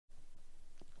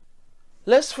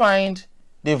Let's find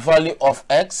the value of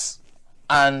x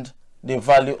and the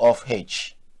value of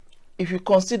h. If you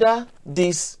consider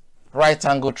this right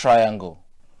angle triangle,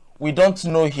 we don't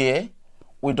know here,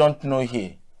 we don't know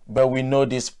here, but we know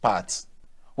this part.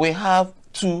 We have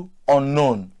two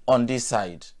unknown on this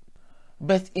side.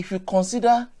 But if you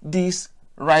consider this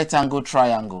right angle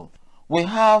triangle, we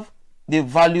have the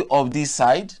value of this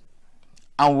side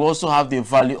and we also have the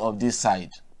value of this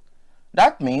side.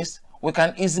 That means we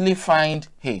can easily find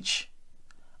h.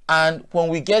 And when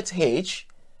we get h,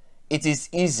 it is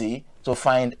easy to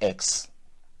find x.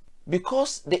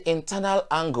 Because the internal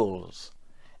angles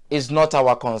is not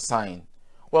our concern,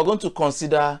 we're going to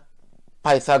consider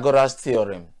Pythagoras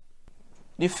theorem.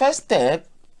 The first step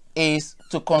is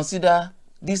to consider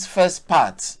this first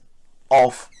part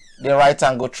of the right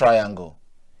angle triangle.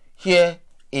 Here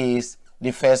is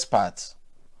the first part.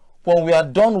 When we are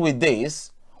done with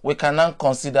this, we can now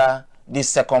consider the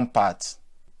second part.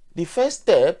 The first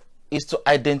step is to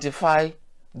identify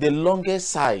the longest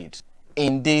side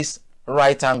in this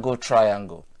right angle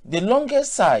triangle. The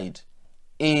longest side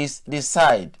is the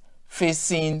side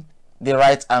facing the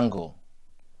right angle,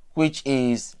 which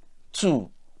is 2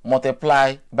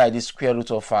 multiplied by the square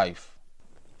root of 5.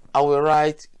 I will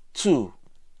write 2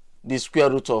 the square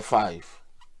root of 5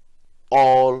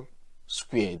 all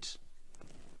squared.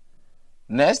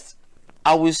 Next,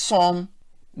 I will sum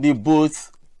the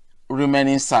both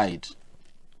remaining side.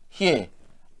 Here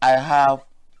I have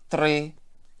 3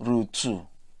 root 2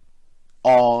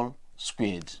 all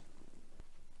squared.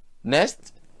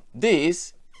 Next,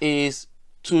 this is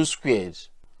 2 squared,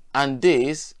 and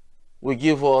this will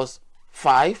give us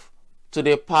 5 to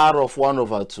the power of 1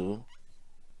 over 2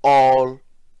 all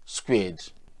squared.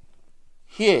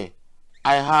 Here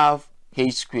I have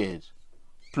h squared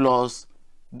plus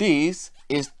this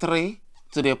is 3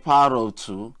 to the power of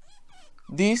 2.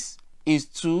 This is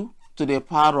 2 to the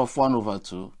power of 1 over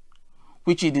 2,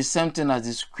 which is the same thing as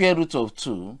the square root of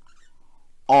 2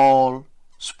 all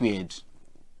squared.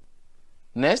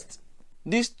 Next,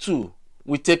 this 2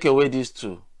 we take away this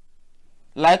 2.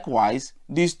 Likewise,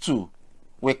 this 2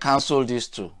 we cancel this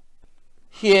 2.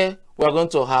 Here we are going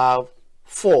to have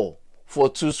 4 for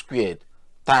 2 squared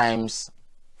times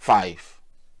 5.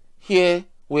 Here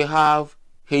we have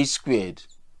h squared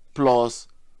plus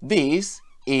this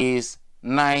is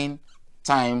 9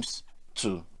 times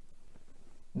 2.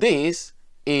 This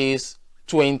is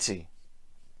 20.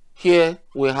 Here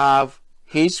we have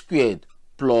h squared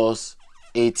plus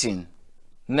 18.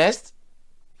 Next,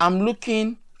 I'm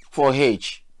looking for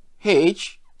h.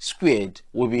 H squared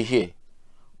will be here.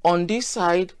 On this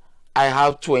side, I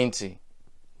have 20.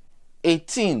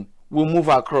 18 will move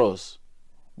across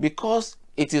because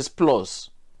it is plus.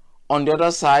 On the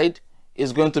other side,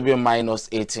 it's going to be minus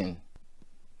 18.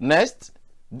 Next,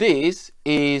 this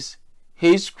is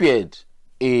h squared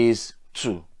is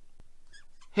 2.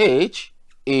 H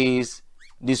is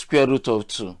the square root of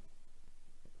 2.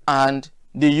 And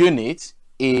the unit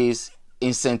is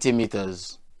in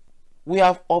centimeters. We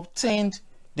have obtained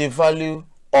the value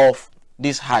of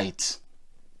this height,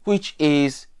 which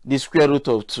is the square root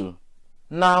of 2.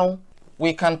 Now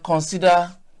we can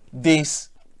consider this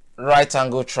right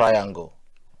angle triangle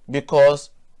because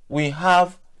we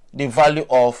have the value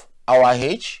of our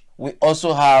h, we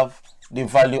also have the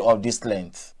value of this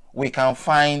length. We can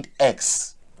find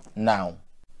x now.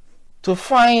 To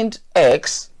find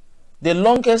x, the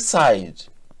longest side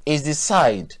is the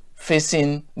side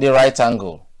facing the right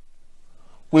angle,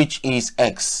 which is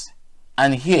x,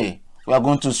 and here we are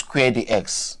going to square the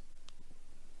x.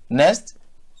 Next,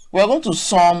 we are going to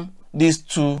sum these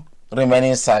two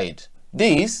remaining sides.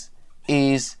 This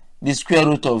is the square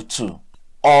root of 2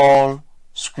 all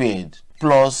squared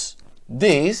plus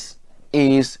this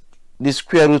is the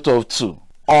square root of 2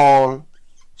 all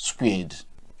squared.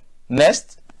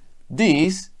 Next,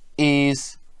 this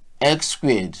is x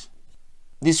squared.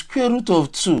 The square root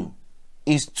of 2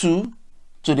 is 2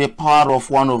 to the power of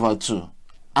 1 over 2,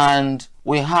 and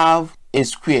we have a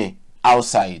square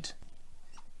outside,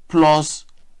 plus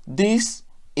this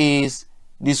is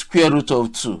the square root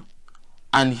of 2,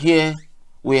 and here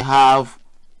we have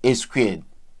a square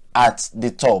at the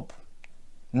top.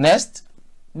 Next,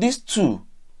 this 2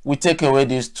 we take away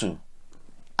this 2,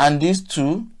 and this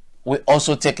 2 we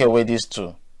also take away this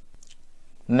 2.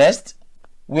 Next,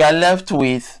 we are left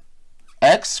with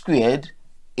x squared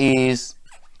is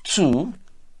 2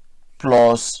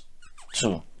 plus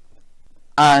 2,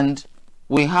 and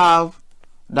we have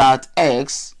that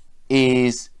x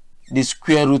is the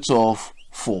square root of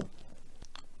 4,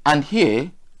 and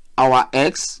here our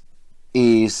x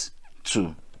is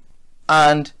 2,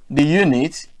 and the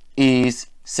unit is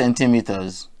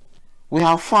centimeters. We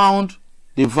have found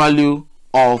the value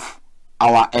of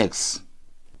our x.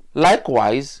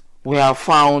 Likewise, we have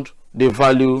found the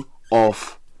value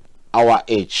of our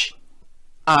h.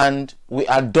 And we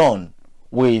are done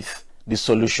with the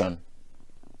solution.